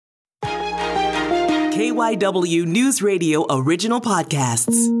KYW News Radio original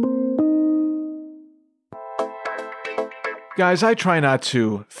podcasts. Guys, I try not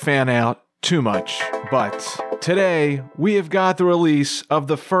to fan out too much, but today we have got the release of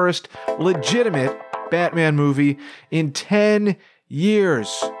the first legitimate Batman movie in 10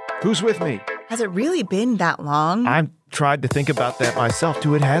 years. Who's with me? Has it really been that long? I've tried to think about that myself,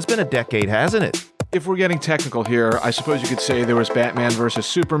 too. It has been a decade, hasn't it? If we're getting technical here, I suppose you could say there was Batman versus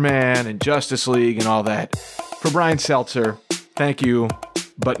Superman and Justice League and all that. For Brian Seltzer, thank you,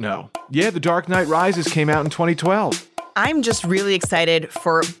 but no. Yeah, The Dark Knight Rises came out in 2012. I'm just really excited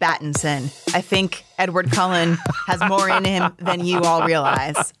for Battinson. I think Edward Cullen has more in him than you all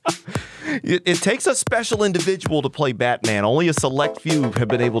realize. It takes a special individual to play Batman. Only a select few have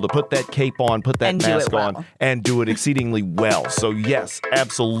been able to put that cape on, put that And mask do it on, well. and do it exceedingly well. So yes,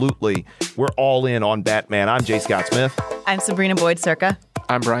 absolutely. We're all in on Batman. I'm J. Scott Smith. I'm Sabrina Boyd Circa.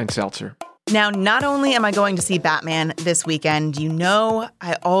 I'm Brian Seltzer. Now, not only am I going to see Batman this weekend, you know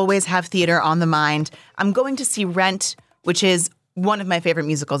I always have theater on the mind. I'm going to see Rent, which is one of my favorite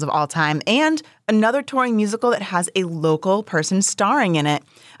musicals of all time, and another touring musical that has a local person starring in it.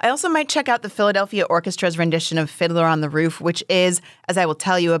 I also might check out the Philadelphia Orchestra's rendition of Fiddler on the Roof, which is, as I will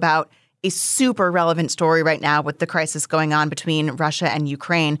tell you about, a super relevant story right now with the crisis going on between Russia and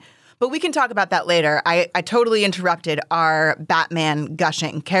Ukraine. But we can talk about that later. I totally interrupted our Batman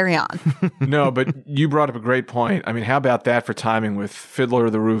gushing. Carry on. No, but you brought up a great point. I mean, how about that for timing with Fiddler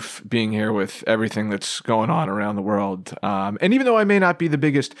on the Roof being here with everything that's going on around the world? And even though I may not be the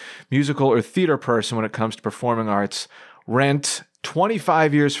biggest musical or theater person when it comes to performing arts, Rent,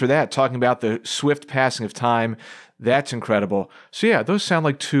 25 years for that, talking about the swift passing of time. That's incredible. So yeah, those sound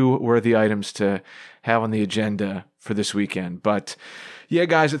like two worthy items to have on the agenda for this weekend. But yeah,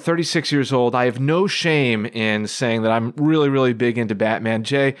 guys, at 36 years old, I have no shame in saying that I'm really, really big into Batman.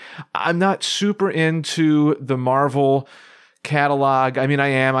 Jay, I'm not super into the Marvel catalog. I mean, I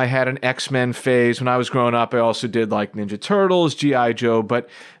am. I had an X-Men phase when I was growing up. I also did like Ninja Turtles, G.I. Joe, but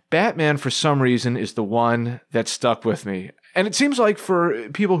Batman, for some reason, is the one that stuck with me. And it seems like for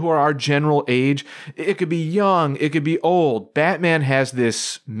people who are our general age, it could be young, it could be old. Batman has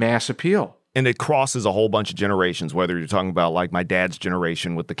this mass appeal. And it crosses a whole bunch of generations, whether you're talking about like my dad's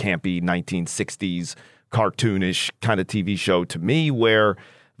generation with the campy 1960s cartoonish kind of TV show to me, where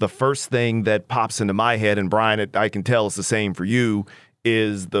the first thing that pops into my head, and Brian, I can tell it's the same for you,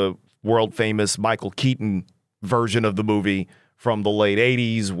 is the world famous Michael Keaton version of the movie from the late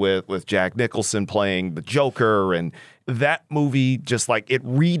 80s with Jack Nicholson playing the Joker. And that movie just like it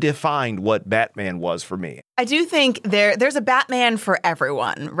redefined what Batman was for me. I do think there's a Batman for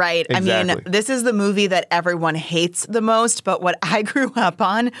everyone, right? Exactly. I mean, this is the movie that everyone hates the most, but what I grew up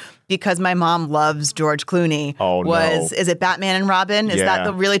on, because my mom loves George Clooney, is it Batman and Robin? Is that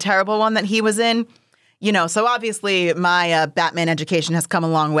the really terrible one that he was in? You know, so obviously my Batman education has come a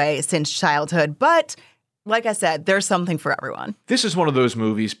long way since childhood, but like I said, there's something for everyone. This is one of those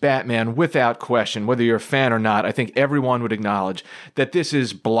movies, Batman, without question, whether you're a fan or not. I think everyone would acknowledge that this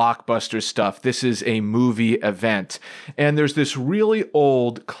is blockbuster stuff. This is a movie event. And there's this really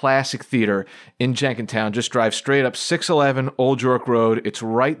old classic theater in Jenkintown. Just drive straight up 611 Old York Road. It's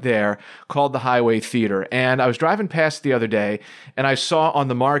right there, called the Highway Theater. And I was driving past the other day, and I saw on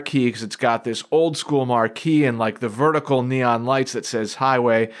the marquee, because it's got this old school marquee and like the vertical neon lights that says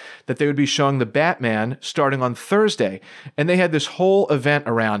Highway, that they would be showing the Batman starting on Thursday. And they had this whole event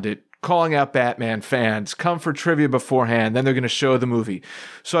around it, calling out Batman fans, come for trivia beforehand, then they're going to show the movie.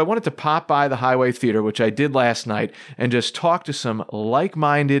 So I wanted to pop by the Highway Theater, which I did last night, and just talk to some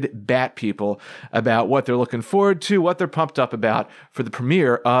like-minded Bat people about what they're looking forward to, what they're pumped up about for the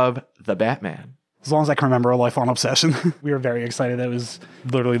premiere of The Batman. As long as I can remember, a lifelong obsession. We were very excited. It was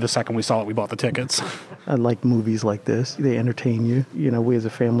literally the second we saw it, we bought the tickets. I like movies like this. They entertain you. You know, we as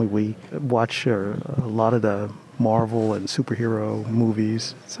a family, we watch a lot of the Marvel and superhero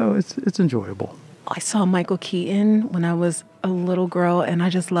movies, so it's enjoyable. I saw Michael Keaton when I was a little girl, and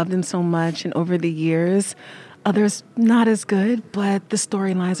I just loved him so much. And over the years, others not as good, but the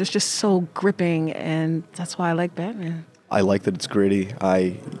storylines are just so gripping, and that's why I like Batman. I like that it's gritty.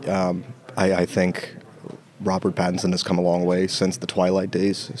 I think Robert Pattinson has come a long way since the Twilight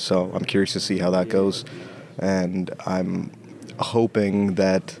days, so I'm curious to see how that goes. And I'm hoping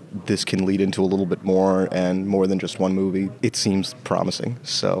that this can lead into a little bit more and more than just one movie. It seems promising,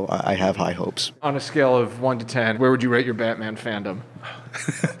 so I have high hopes. On a scale of 1 to 10, where would you rate your Batman fandom?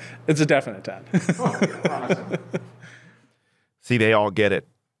 It's a definite 10. Awesome. See, they all get it.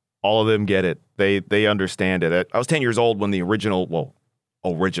 All of them get it. They understand it. I was 10 years old when the original,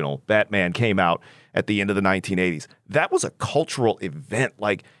 original Batman came out at the end of the 1980s. That was a cultural event.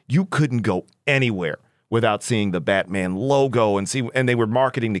 Like, you couldn't go anywhere without seeing the Batman logo and they were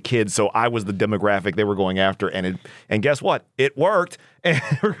marketing to kids, so I was the demographic they were going after, and guess what? It worked. And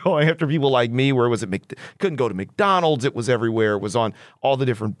they were going after people like me, where it was couldn't go to McDonald's. It was everywhere. It was on all the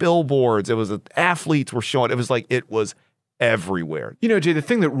different billboards. It was athletes were showing. It was like it was everywhere. You know, Jay, the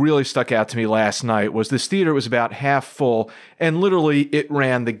thing that really stuck out to me last night was this theater was about half full, and literally it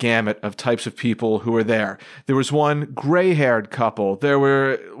ran the gamut of types of people who were there. There was one gray-haired couple. There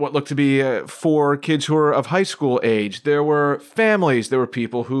were what looked to be 4 kids who were of high school age. There were families. There were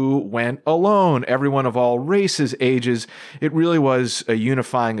people who went alone, everyone of all races, ages. It really was a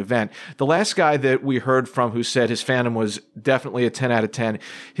unifying event. The last guy that we heard from who said his fandom was definitely a 10 out of 10,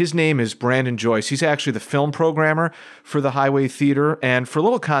 his name is Brandon Joyce. He's actually the film programmer for the Highway Theater. And for a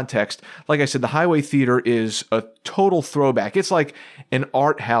little context, like I said, the Highway Theater is a total throwback. It's like an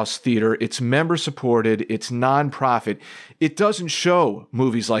art house theater. It's member supported. It's nonprofit. It doesn't show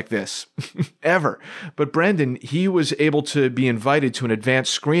movies like this ever. But Brendan, he was able to be invited to an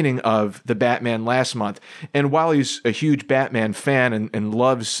advanced screening of The Batman last month. And while he's a huge Batman fan and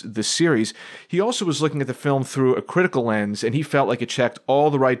loves the series, he also was looking at the film through a critical lens, and he felt like it checked all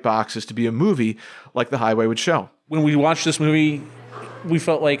the right boxes to be a movie like The Highway would show. When we watched this movie, we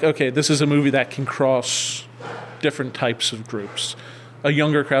felt like, okay, this is a movie that can cross different types of groups. A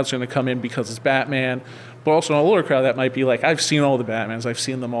younger crowd's going to come in because it's Batman, but also an older crowd that might be like, I've seen all the Batmans. I've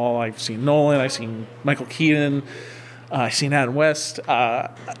seen them all. I've seen Nolan. I've seen Michael Keaton. I've seen Adam West.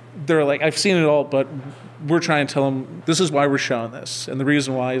 They're like, I've seen it all, but we're trying to tell them this is why we're showing this. And the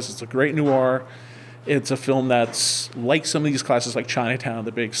reason why is it's a great noir. It's a film that's like some of these classics like Chinatown,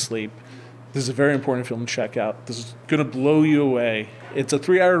 The Big Sleep. This is a very important film to check out. This is going to blow you away. It's a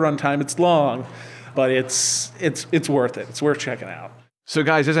 3-hour runtime. It's long, but it's worth it. It's worth checking out. So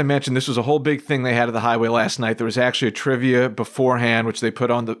guys, as I mentioned, this was a whole big thing they had at the Highway last night. There was actually a trivia beforehand, which they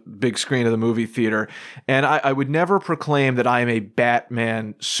put on the big screen of the movie theater. And I would never proclaim that I am a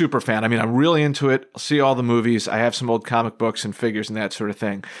Batman super fan. I mean, I'm really into it. I'll see all the movies. I have some old comic books and figures and that sort of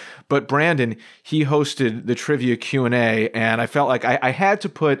thing. But Brandon, he hosted the trivia Q&A, and I felt like I had to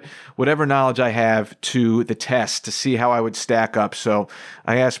put whatever knowledge I have to the test to see how I would stack up. So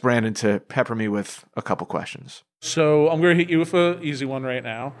I asked Brandon to pepper me with a couple questions. So I'm going to hit you with an easy one right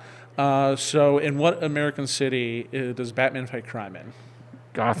now. So in what American city does Batman fight crime in?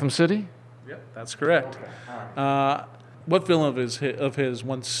 Gotham City? Yep, that's correct. What villain of his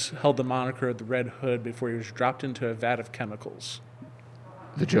once held the moniker of the Red Hood before he was dropped into a vat of chemicals?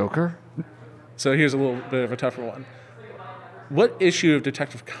 The Joker? So here's a little bit of a tougher one. What issue of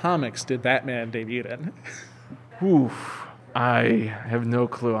Detective Comics did Batman debut in? Oof, I have no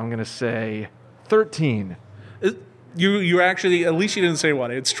clue. I'm going to say 13. You actually, at least you didn't say one.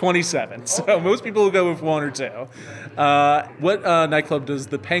 It's 27. So most people will go with 1 or 2. What nightclub does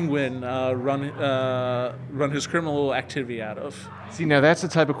the Penguin run his criminal activity out of? See, now that's the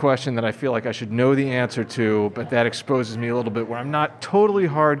type of question that I feel like I should know the answer to, but that exposes me a little bit where I'm not totally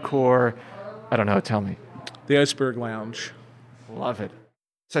hardcore. I don't know. Tell me. The Iceberg Lounge. Love it.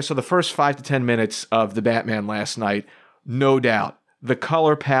 So I saw the first 5 to 10 minutes of The Batman last night. No doubt. The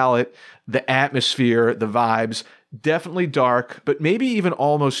color palette, the atmosphere, the vibes, definitely dark, but maybe even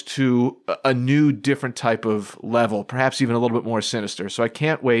almost to a new, different type of level, perhaps even a little bit more sinister. So I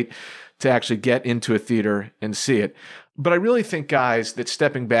can't wait to actually get into a theater and see it. But I really think, guys, that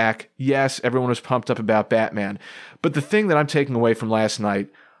stepping back, yes, everyone was pumped up about Batman. But the thing that I'm taking away from last night,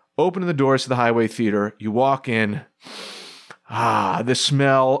 opening the doors to the Highway Theater, you walk in, the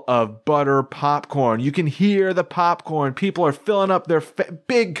smell of butter popcorn. You can hear the popcorn. People are filling up their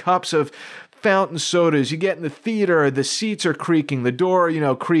big cups of fountain sodas. You get in the theater, the seats are creaking, the door,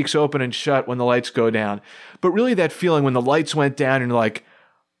 creaks open and shut when the lights go down. But really that feeling when the lights went down and you're like,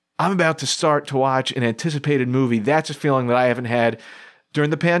 I'm about to start to watch an anticipated movie, that's a feeling that I haven't had during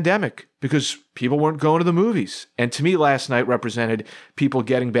the pandemic because people weren't going to the movies. And to me, last night represented people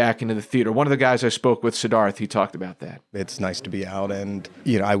getting back into the theater. One of the guys I spoke with, Siddharth, he talked about that. It's nice to be out, and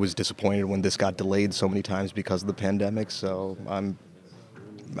I was disappointed when this got delayed so many times because of the pandemic. So I'm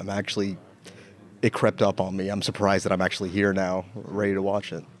actually, it crept up on me. I'm surprised that I'm actually here now, ready to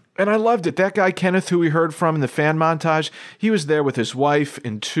watch it. And I loved it. That guy, Kenneth, who we heard from in the fan montage, he was there with his wife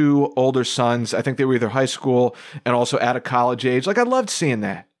and 2 older sons. I think they were either high school and also out of college age. I loved seeing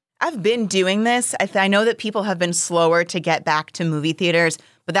that. I've been doing this. I know that people have been slower to get back to movie theaters,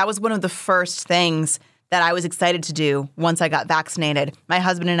 but that was one of the first things that I was excited to do once I got vaccinated. My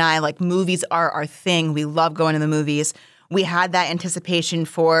husband and I, movies are our thing. We love going to the movies. We had that anticipation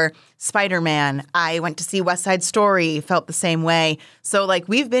for Spider-Man. I went to see West Side Story, felt the same way. So like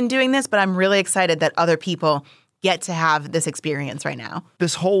we've been doing this, but I'm really excited that other people get to have this experience right now.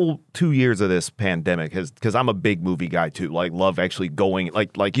 This whole 2 years of this pandemic has, because I'm a big movie guy too, like love actually going,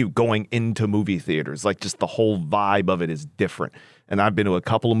 like you going into movie theaters, like just the whole vibe of it is different. And I've been to a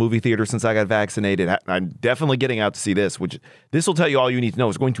couple of movie theaters since I got vaccinated. I'm definitely getting out to see this, which this will tell you all you need to know.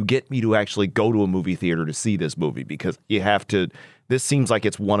 It's going to get me to actually go to a movie theater to see this movie because you have to, this seems like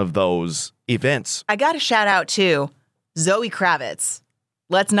it's one of those events. I got to shout out to Zoe Kravitz.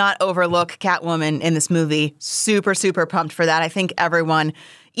 Let's not overlook Catwoman in this movie. Super, super pumped for that. I think everyone,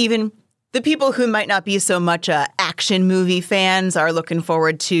 even the people who might not be so much action movie fans, are looking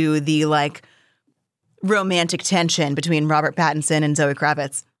forward to the like romantic tension between Robert Pattinson and Zoe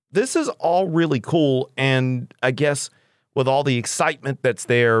Kravitz. This is all really cool. And I guess with all the excitement that's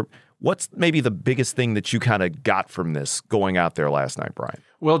there, what's maybe the biggest thing that you kind of got from this going out there last night, Brian?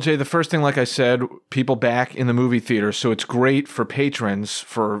 Well, Jay, the first thing, like I said, people back in the movie theater. So it's great for patrons,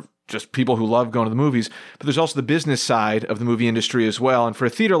 for just people who love going to the movies. But there's also the business side of the movie industry as well. And for a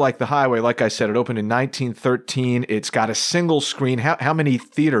theater like the Highway, like I said, it opened in 1913. It's got a single screen. How many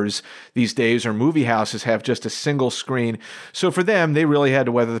theaters these days or movie houses have just a single screen? So for them, they really had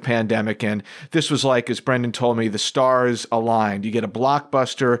to weather the pandemic. And this was like, as Brendan told me, the stars aligned. You get a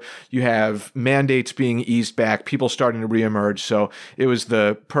blockbuster. You have mandates being eased back, people starting to reemerge. So it was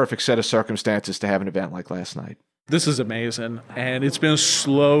the perfect set of circumstances to have an event like last night. This is amazing, and it's been a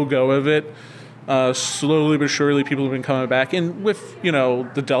slow go of it. Slowly but surely, people have been coming back. And with,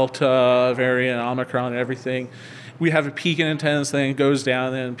 the Delta variant, Omicron, and everything, we have a peak in attendance, then it goes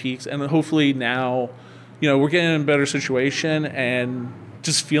down, then it peaks. And hopefully now, we're getting in a better situation, and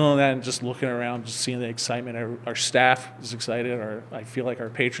just feeling that and just looking around, just seeing the excitement. Our staff is excited. I feel like our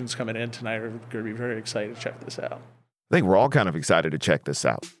patrons coming in tonight are going to be very excited to check this out. I think we're all kind of excited to check this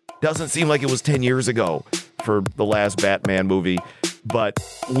out. Doesn't seem like it was 10 years ago for the last Batman movie, but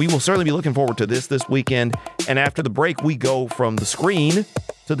we will certainly be looking forward to this weekend. And after the break, we go from the screen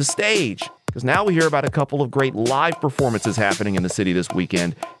to the stage, because now we hear about a couple of great live performances happening in the city this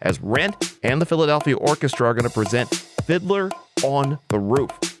weekend as Rent and the Philadelphia Orchestra are going to present Fiddler on the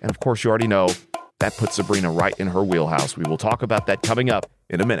Roof. And of course, you already know that puts Sabrina right in her wheelhouse. We will talk about that coming up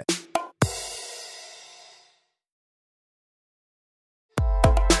in a minute.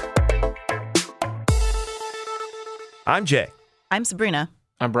 I'm Jay. I'm Sabrina.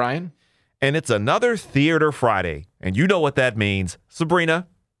 I'm Brian. And it's another Theater Friday. And you know what that means. Sabrina,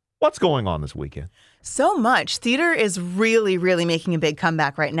 what's going on this weekend? So much. Theater is really, really making a big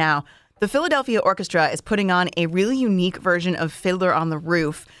comeback right now. The Philadelphia Orchestra is putting on a really unique version of Fiddler on the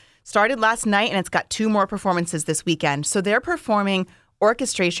Roof. Started last night, and it's got 2 more performances this weekend. So they're performing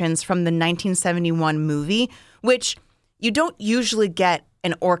orchestrations from the 1971 movie, which you don't usually get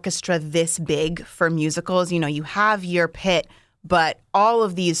an orchestra this big for musicals. You have your pit, but all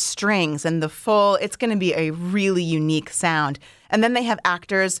of these strings and the full, it's going to be a really unique sound. And then they have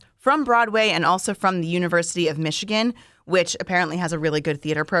actors from Broadway and also from the University of Michigan, which apparently has a really good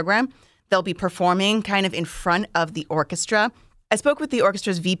theater program. They'll be performing kind of in front of the orchestra. I spoke with the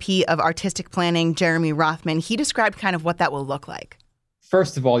orchestra's VP of Artistic Planning, Jeremy Rothman. He described kind of what that will look like.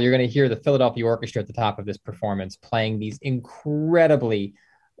 First of all, you're going to hear the Philadelphia Orchestra at the top of this performance playing these incredibly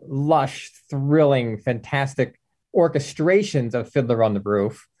lush, thrilling, fantastic orchestrations of Fiddler on the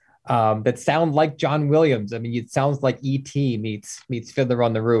Roof that sound like John Williams. I mean, it sounds like E.T. meets Fiddler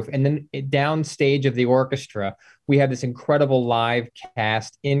on the Roof. And then downstage of the orchestra, we have this incredible live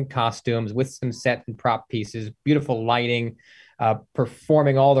cast in costumes with some set and prop pieces, beautiful lighting,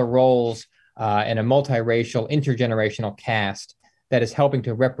 performing all the roles in a multiracial, intergenerational cast that is helping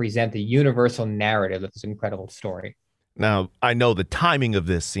to represent the universal narrative of this incredible story. Now, I know the timing of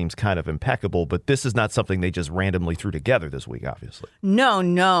this seems kind of impeccable, but this is not something they just randomly threw together this week, obviously. No.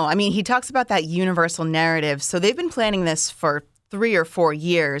 I mean, he talks about that universal narrative. So they've been planning this for 3 or 4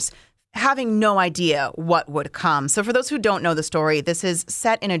 years, having no idea what would come. So for those who don't know the story, this is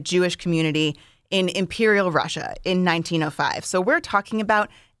set in a Jewish community in Imperial Russia in 1905. So we're talking about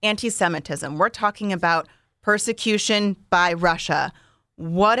anti-Semitism. We're talking about persecution by Russia.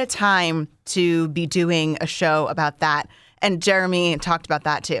 What a time to be doing a show about that. And Jeremy talked about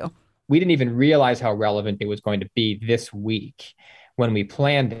that too. We didn't even realize how relevant it was going to be this week when we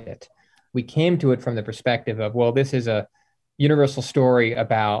planned it. We came to it from the perspective of, well, this is a universal story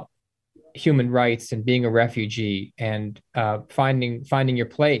about human rights and being a refugee and finding your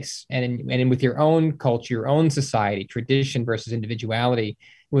place and with your own culture, your own society, tradition versus individuality.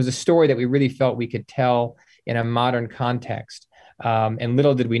 It was a story that we really felt we could tell in a modern context. And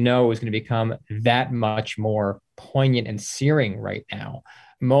little did we know it was going to become that much more poignant and searing right now.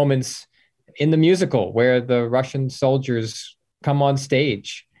 Moments in the musical where the Russian soldiers come on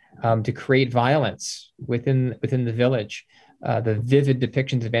stage to create violence within the village, the vivid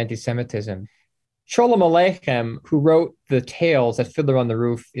depictions of anti-Semitism. Sholem Aleichem, who wrote the tales that Fiddler on the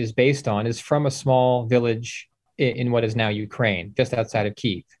Roof is based on, is from a small village in what is now Ukraine, just outside of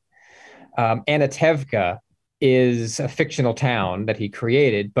Kyiv. Anatevka is a fictional town that he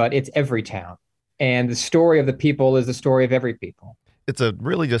created, but it's every town. And the story of the people is the story of every people. It's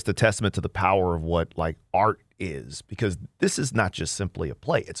really just a testament to the power of what like art is, because this is not just simply a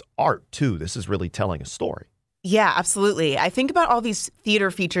play. It's art too. This is really telling a story. Yeah, absolutely. I think about all these theater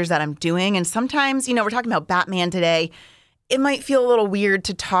features that I'm doing, and sometimes, we're talking about Batman today. It might feel a little weird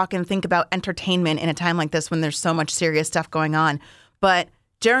to talk and think about entertainment in a time like this when there's so much serious stuff going on. But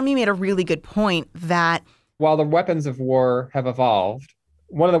Jeremy made a really good point that while the weapons of war have evolved,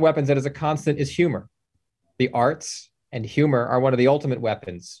 one of the weapons that is a constant is humor. The arts and humor are one of the ultimate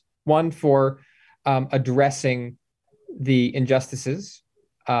weapons. One for addressing the injustices,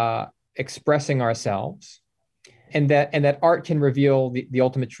 expressing ourselves, and that art can reveal the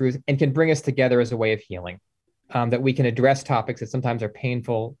ultimate truth and can bring us together as a way of healing. That we can address topics that sometimes are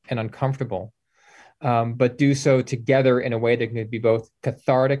painful and uncomfortable, but do so together in a way that can be both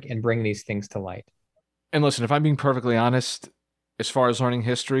cathartic and bring these things to light. And listen, if I'm being perfectly honest, as far as learning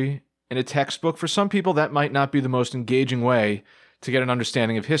history in a textbook, for some people that might not be the most engaging way to get an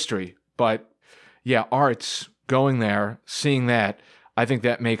understanding of history. But yeah, arts, going there, seeing that, I think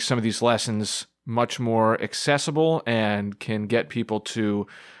that makes some of these lessons much more accessible and can get people to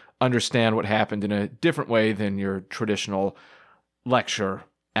understand what happened in a different way than your traditional lecture,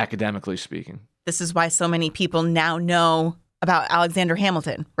 academically speaking. this is why so many people now know about Alexander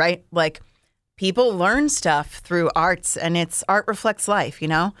Hamilton, right? Like, people learn stuff through arts, and art reflects life,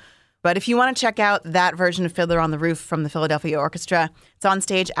 But if you want to check out that version of Fiddler on the Roof from the Philadelphia Orchestra, it's on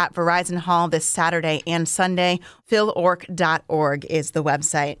stage at Verizon Hall this Saturday and Sunday. philorg.org is the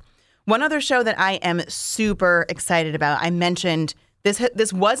website. One other show that I am super excited about, I mentioned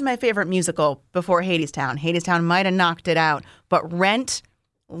this was my favorite musical before Hadestown. Hadestown might have knocked it out, but Rent,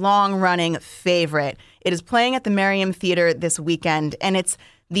 long-running favorite. It is playing at the Merriam Theater this weekend, and it's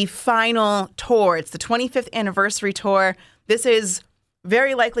the final tour. It's the 25th anniversary tour. This is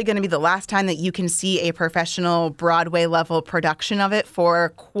very likely going to be the last time that you can see a professional Broadway-level production of it for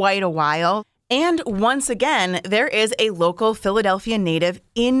quite a while. And once again, there is a local Philadelphia native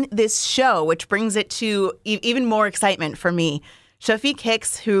in this show, which brings it to even more excitement for me. Shafiq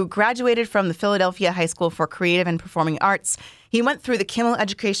Hicks, who graduated from the Philadelphia High School for Creative and Performing Arts, he went through the Kimmel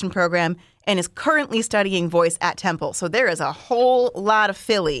Education Program and is currently studying voice at Temple. So there is a whole lot of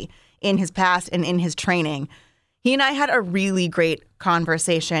Philly in his past and in his training. He and I had a really great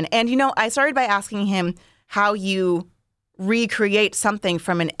conversation. And, I started by asking him how you recreate something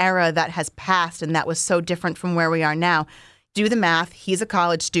from an era that has passed and that was so different from where we are now. Do the math. He's a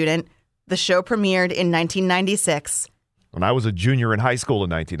college student. The show premiered in 1996. When I was a junior in high school in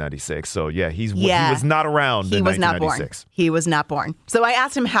 1996. So, he was not around in 1996. He was not born. So I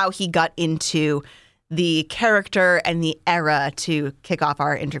asked him how he got into the character and the era to kick off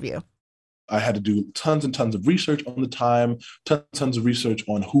our interview. I had to do tons and tons of research on the time, tons of research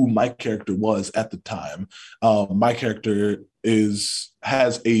on who my character was at the time. My character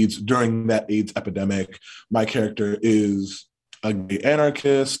has AIDS during that AIDS epidemic. My character is a gay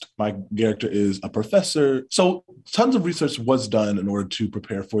anarchist. My character is a professor. So tons of research was done in order to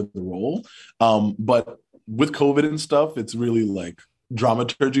prepare for the role. But with COVID and stuff, it's really like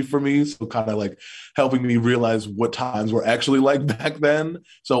dramaturgy for me. So kind of like helping me realize what times were actually like back then.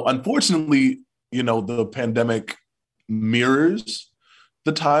 So unfortunately, the pandemic mirrors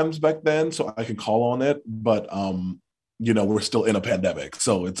the times back then. So I can call on it. But, we're still in a pandemic.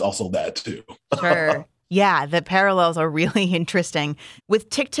 So it's also that too. Sure. Yeah, the parallels are really interesting. With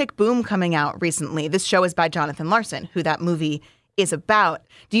Tick, Tick, Boom coming out recently, this show is by Jonathan Larson, who that movie is about.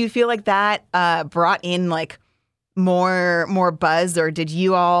 Do you feel like that brought in like more buzz, or did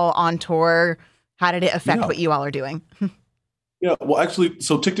you all on tour, how did it affect what you all are doing? Yeah, well, actually,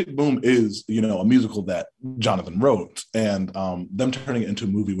 so Tick, Tick, Boom is, a musical that Jonathan wrote, and them turning it into a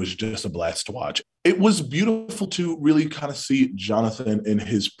movie was just a blast to watch. It was beautiful to really kind of see Jonathan in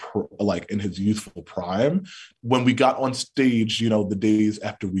his youthful prime. When we got on stage, the days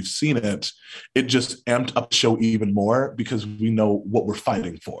after we've seen it, it just amped up the show even more because we know what we're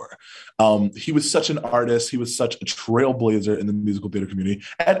fighting for. He was such an artist. He was such a trailblazer in the musical theater community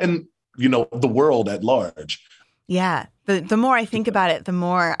and the world at large. Yeah. The more I think about it, the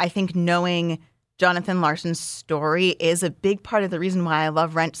more I think knowing Jonathan Larson's story is a big part of the reason why I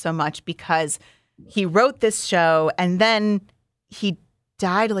love Rent so much, because he wrote this show and then he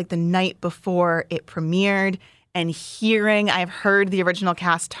died like the night before it premiered. And I've heard the original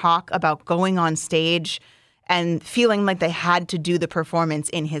cast talk about going on stage and feeling like they had to do the performance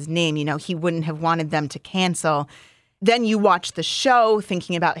in his name. You know, he wouldn't have wanted them to cancel. Then you watch the show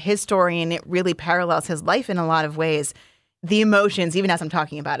thinking about his story, and it really parallels his life in a lot of ways. The emotions, even as I'm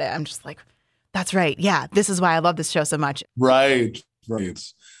talking about it, I'm just like, that's right. Yeah, this is why I love this show so much. Right.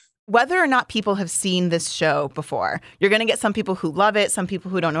 Whether or not people have seen this show before, you're going to get some people who love it, some people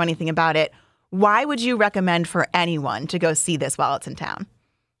who don't know anything about it. Why would you recommend for anyone to go see this while it's in town?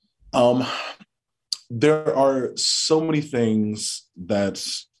 There are so many things that,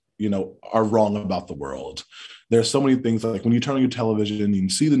 are wrong about the world. There are so many things, like when you turn on your television, you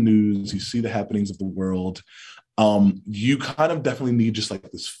see the news, you see the happenings of the world. You kind of definitely need just like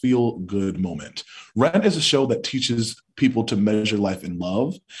this feel-good moment. Rent is a show that teaches people to measure life in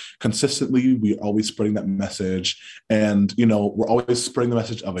love. Consistently, we're always spreading that message. And, we're always spreading the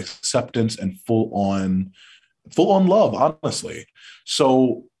message of acceptance and full-on love, honestly.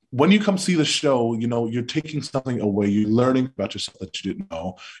 So when you come see the show, you're taking something away. You're learning about yourself that you didn't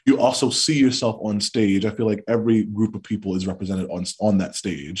know. You also see yourself on stage. I feel like every group of people is represented on that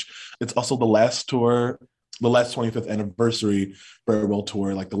stage. It's also the last 25th anniversary farewell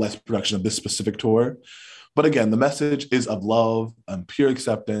tour, like the last production of this specific tour. But again, the message is of love and pure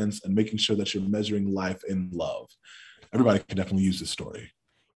acceptance and making sure that you're measuring life in love. Everybody can definitely use this story.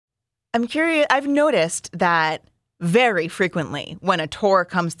 I'm curious. I've noticed that very frequently when a tour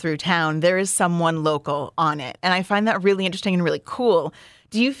comes through town, there is someone local on it. And I find that really interesting and really cool.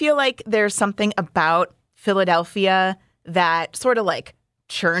 Do you feel like there's something about Philadelphia that sort of like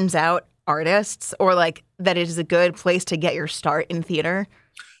churns out artists, or like that it is a good place to get your start in theater?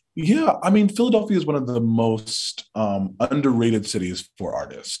 Yeah, I mean, Philadelphia is one of the most underrated cities for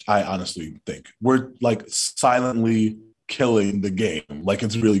artists. I honestly think we're like silently killing the game. Like,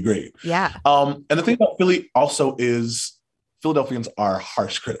 it's really great. Yeah. And the thing about Philly also is Philadelphians are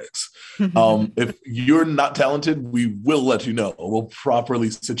harsh critics. If you're not talented, we will let you know. We'll properly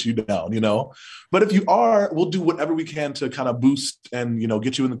sit you down, But if you are, we'll do whatever we can to kind of boost and,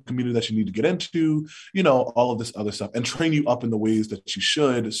 get you in the community that you need to get into, all of this other stuff, and train you up in the ways that you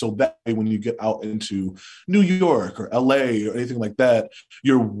should. So that way, when you get out into New York or LA or anything like that,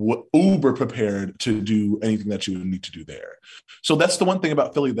 you're uber prepared to do anything that you would need to do there. So that's the one thing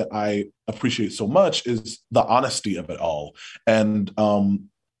about Philly that I appreciate so much, is the honesty of it all, and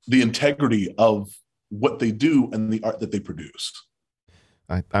the integrity of what they do and the art that they produce.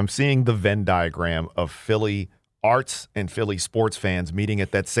 I'm seeing the Venn diagram of Philly arts and Philly sports fans meeting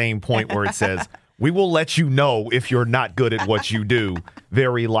at that same point where it says, we will let you know if you're not good at what you do,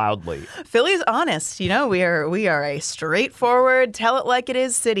 very loudly. Philly's honest. We are a straightforward, tell it like it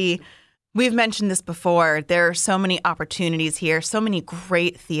is city. We've mentioned this before. There are so many opportunities here, so many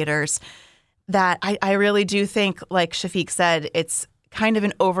great theaters, that I really do think, like Shafiq said, it's kind of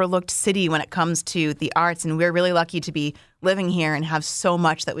an overlooked city when it comes to the arts. And we're really lucky to be living here and have so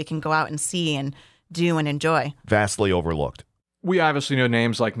much that we can go out and see and do and enjoy. Vastly overlooked. We obviously know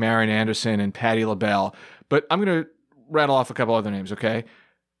names like Marian Anderson and Patti LaBelle, but I'm going to rattle off a couple other names, okay?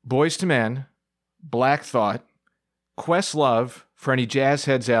 Boyz II Men, Black Thought, Questlove, for any jazz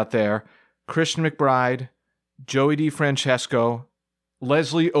heads out there, Christian McBride, Joey DeFrancesco,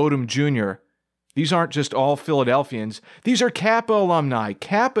 Leslie Odom Jr. These aren't just all Philadelphians. These are Kappa alumni.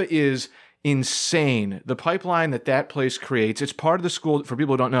 Kappa is insane. The pipeline that place creates, it's part of the school, for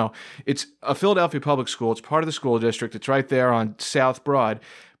people who don't know, it's a Philadelphia public school. It's part of the school district. It's right there on South Broad.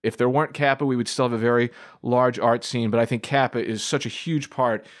 If there weren't Kappa, we would still have a very large art scene, but I think Kappa is such a huge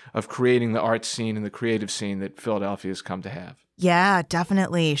part of creating the art scene and the creative scene that Philadelphia has come to have. Yeah,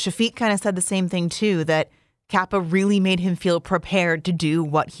 definitely. Shafiq kind of said the same thing too, that Kappa really made him feel prepared to do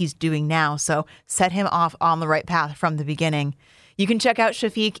what he's doing now, so set him off on the right path from the beginning. You can check out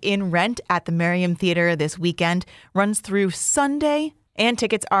Shafiq in Rent at the Merriam Theater this weekend. Runs through Sunday, and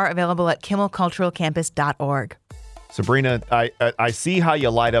tickets are available at kimmelculturalcampus.org. Sabrina, I see how you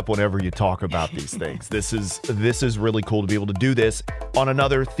light up whenever you talk about these things. This is really cool to be able to do this on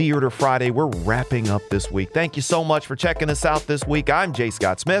another Theater Friday. We're wrapping up this week. Thank you so much for checking us out this week. I'm Jay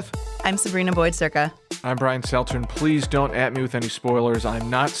Scott Smith. I'm Sabrina Boyd-Circa. I'm Brian Seltern. Please don't at me with any spoilers. I'm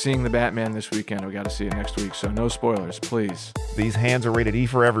not seeing The Batman this weekend. We got to see it next week, so no spoilers, please. These hands are rated E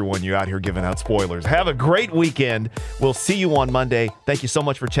for everyone. You out here giving out spoilers. Have a great weekend. We'll see you on Monday. Thank you so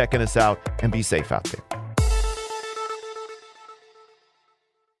much for checking us out, and be safe out there.